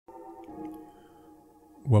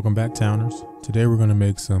Welcome back, Towners. Today we're going to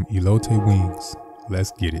make some elote wings.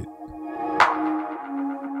 Let's get it.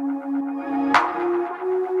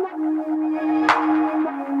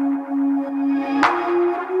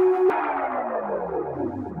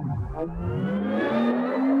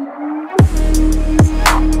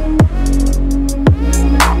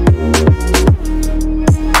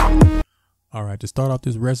 All right, to start off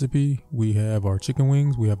this recipe, we have our chicken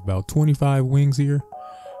wings. We have about 25 wings here.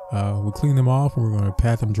 We'll clean them off and we're going to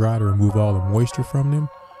pat them dry to remove all the moisture from them.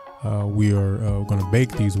 We are going to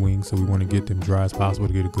bake these wings, so we want to get them dry as possible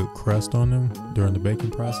to get a good crust on them during the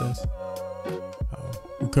baking process.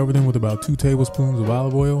 We cover them with about 2 tablespoons of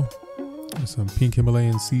olive oil, and some pink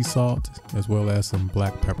Himalayan sea salt, as well as some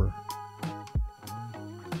black pepper.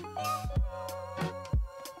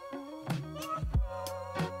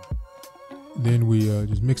 Then we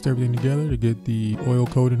just mixed everything together to get the oil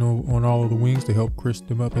coating on all of the wings to help crisp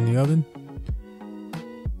them up in the oven.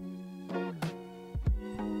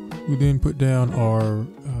 We then put down our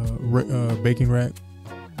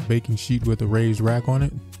baking sheet with a raised rack on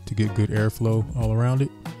it to get good airflow all around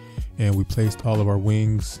it. And we placed all of our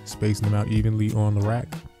wings, spacing them out evenly on the rack.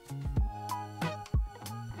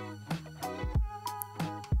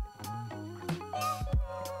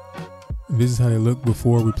 This is how they look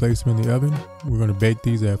before we place them in the oven. We're going to bake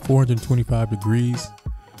these at 425 degrees.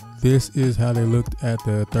 This is how they looked at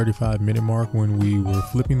the 35-minute mark when we were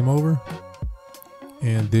flipping them over.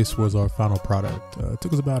 And this was our final product. It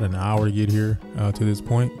took us about an hour to get here to this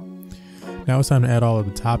point. Now it's time to add all of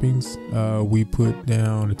the toppings. We put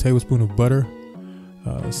down a tablespoon of butter,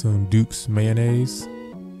 some Duke's mayonnaise,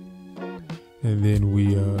 and then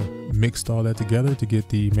we mixed all that together to get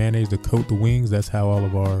the mayonnaise to coat the wings. That's how all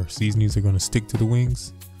of our seasonings are going to stick to the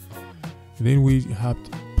wings. And then we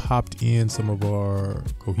popped in some of our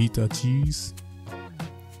cotija cheese.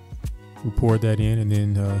 We poured that in and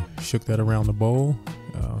then shook that around the bowl.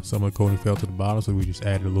 Some of the coating fell to the bottom, so we just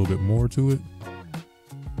added a little bit more to it.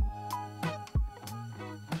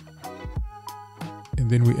 And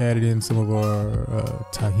then we added in some of our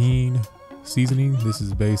tajin seasoning. This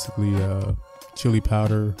is basically chili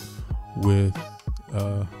powder with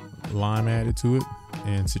lime added to it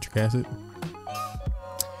and citric acid.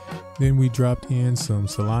 Then we dropped in some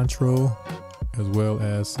cilantro as well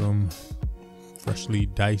as some freshly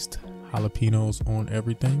diced jalapenos on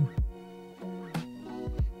everything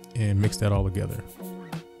and mixed that all together.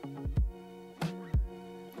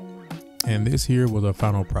 And this here was our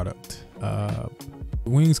final product. The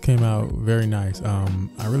wings came out very nice. I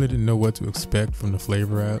really didn't know what to expect from the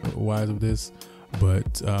flavor wise of this,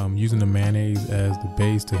 but using the mayonnaise as the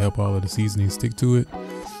base to help all of the seasoning stick to it,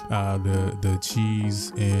 the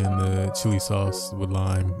cheese and the chili sauce with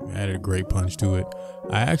lime added a great punch to it.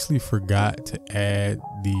 I actually forgot to add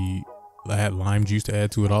I had lime juice to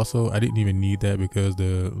add to it also. I didn't even need that because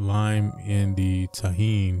the lime in the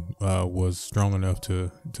tajin was strong enough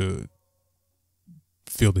to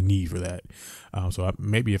feel the need for that. So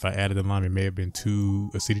maybe if I added the lime, it may have been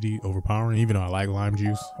too acidity overpowering, even though I like lime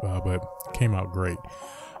juice, but it came out great.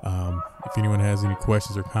 If anyone has any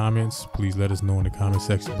questions or comments, please let us know in the comment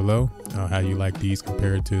section below how you like these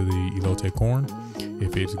compared to the elote corn,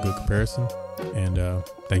 if it's a good comparison. And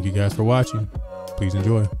thank you guys for watching. Please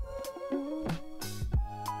enjoy.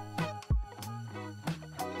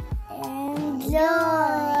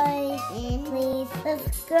 Enjoy, and please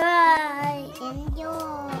subscribe.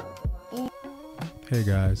 Enjoy. Hey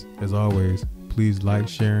guys, as always, please like,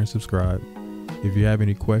 share, and subscribe. If you have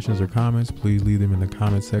any questions or comments, please leave them in the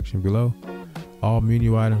comment section below. All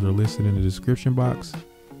menu items are listed in the description box.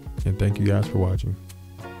 And thank you guys for watching.